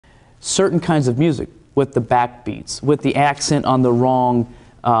certain kinds of music with the backbeats, with the accent on the wrong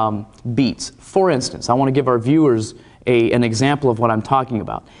beats. For instance, I want to give our viewers an example of what I'm talking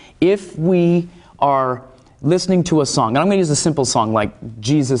about. If we are listening to a song, and I'm going to use a simple song like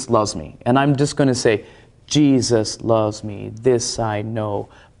Jesus Loves Me, and I'm just going to say, Jesus loves me, this I know,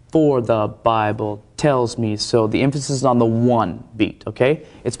 for the Bible tells me so. The emphasis is on the one beat, okay?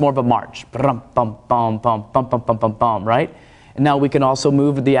 It's more of a march. Bum, bum, bum, bum, bum, bum, bum, bum, bum, right? And now we can also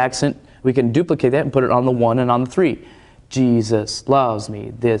move the accent. We can duplicate that and put it on the one and on the three. Jesus loves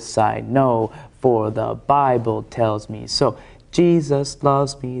me, this I know, for the Bible tells me so. Jesus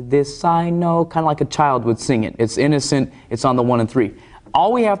loves me, this I know. Kind of like a child would sing it. It's innocent, it's on the 1 and 3.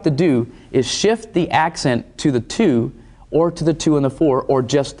 All we have to do is shift the accent to the 2, or to the 2 and the 4, or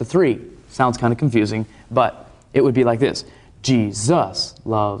just the 3. Sounds kind of confusing, but it would be like this. Jesus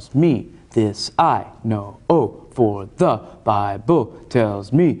loves me, this I know. Oh, for the Bible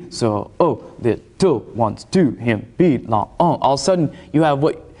tells me so. Oh, little ones to him belong. Oh, all of a sudden, you have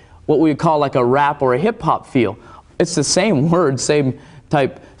what we would call like a rap or a hip-hop feel. It's the same word, same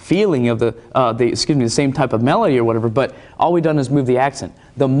type feeling of the same type of melody or whatever, but all we've done is move the accent.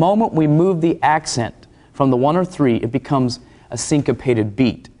 The moment we move the accent from the 1 or 3, it becomes a syncopated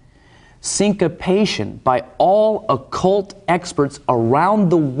beat. Syncopation, by all occult experts around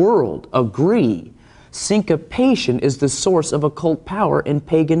the world agree, syncopation is the source of occult power in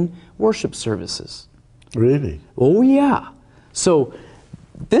pagan worship services. Really? Oh yeah. So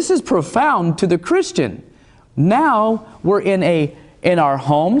this is profound to the Christian. Now we're in our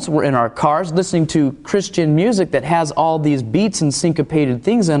homes, we're in our cars, listening to Christian music that has all these beats and syncopated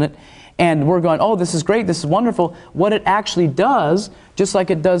things in it, and we're going, oh, this is great, this is wonderful. What it actually does, just like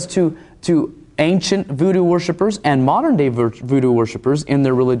it does to ancient voodoo worshipers and modern-day voodoo worshipers in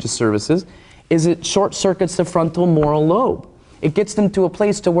their religious services, is it short-circuits the frontal moral lobe. It gets them to a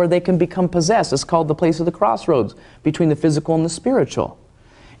place to where they can become possessed. It's called the place of the crossroads between the physical and the spiritual.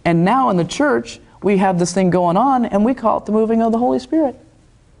 And now in the church, we have this thing going on, and we call it the moving of the Holy Spirit.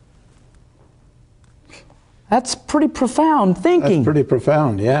 That's pretty profound thinking. That's pretty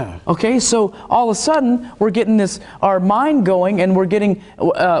profound, yeah. Okay, so all of a sudden, we're getting our mind going, and we're getting,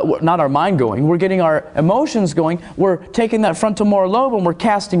 not our mind going, we're getting our emotions going. We're taking that frontal moral lobe and we're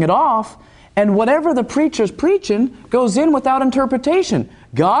casting it off, and whatever the preacher's preaching goes in without interpretation.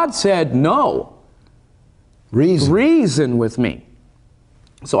 God said no. Reason with me.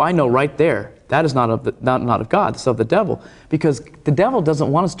 So I know right there, that is not of God, it's of the devil. Because the devil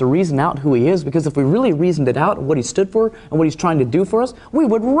doesn't want us to reason out who he is, because if we really reasoned it out, what he stood for, and what he's trying to do for us, we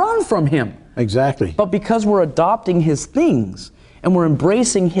would run from him. Exactly. But because we're adopting his things, and we're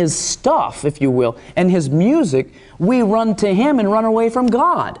embracing his stuff, if you will, and his music, we run to him and run away from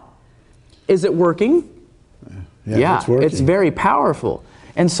God. Is it working? Yeah, it's working. It's very powerful.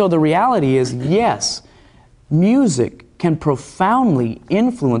 And so the reality is, yes, music can profoundly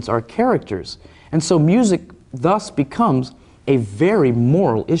influence our characters. And so music thus becomes a very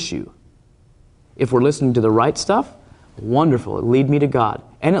moral issue. If we're listening to the right stuff, wonderful, it leads me to God.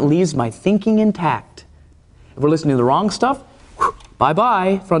 And it leaves my thinking intact. If we're listening to the wrong stuff,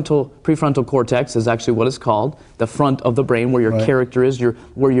 bye-bye. Prefrontal cortex is actually what it's called. The front of the brain, where your character is,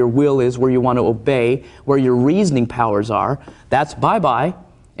 where your will is, where you want to obey, where your reasoning powers are. That's bye-bye.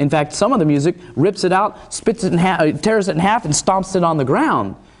 In fact, some of the music rips it out, spits it in half, tears it in half, and stomps it on the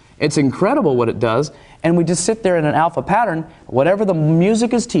ground. It's incredible what it does. And we just sit there in an alpha pattern. Whatever the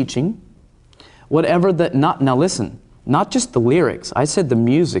music is teaching, whatever the... Now listen, not just the lyrics. I said the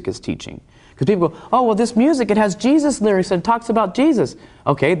music is teaching. Because people go, oh, well, this music, it has Jesus lyrics and it talks about Jesus.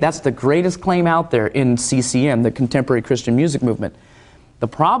 Okay, that's the greatest claim out there in CCM, the Contemporary Christian Music Movement. The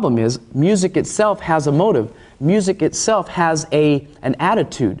problem is, music itself has a motive. Music itself has an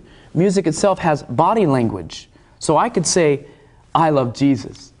attitude. Music itself has body language. So I could say, I love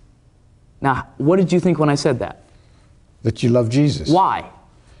Jesus. Now, what did you think when I said that? That you love Jesus. Why?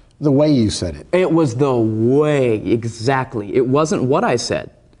 The way you said it. It was the way, exactly. It wasn't what I said.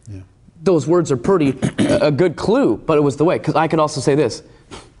 Yeah. Those words are pretty, a good clue, but it was the way. Because I could also say this,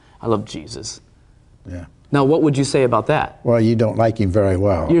 I love Jesus. Yeah. Now, what would you say about that? Well, you don't like him very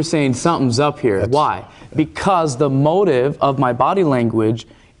well. You're saying something's up here. Why? Because the motive of my body language,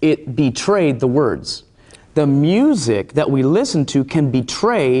 it betrayed the words. The music that we listen to can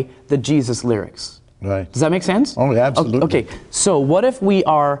betray the Jesus lyrics. Right. Does that make sense? Oh, yeah, absolutely. Okay, so what if we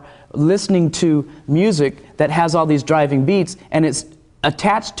are listening to music that has all these driving beats and it's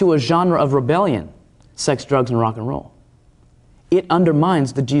attached to a genre of rebellion, sex, drugs, and rock and roll? It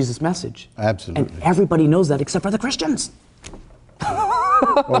undermines the Jesus message. Absolutely. And everybody knows that except for the Christians.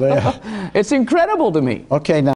 Well, It's incredible to me. Okay, now.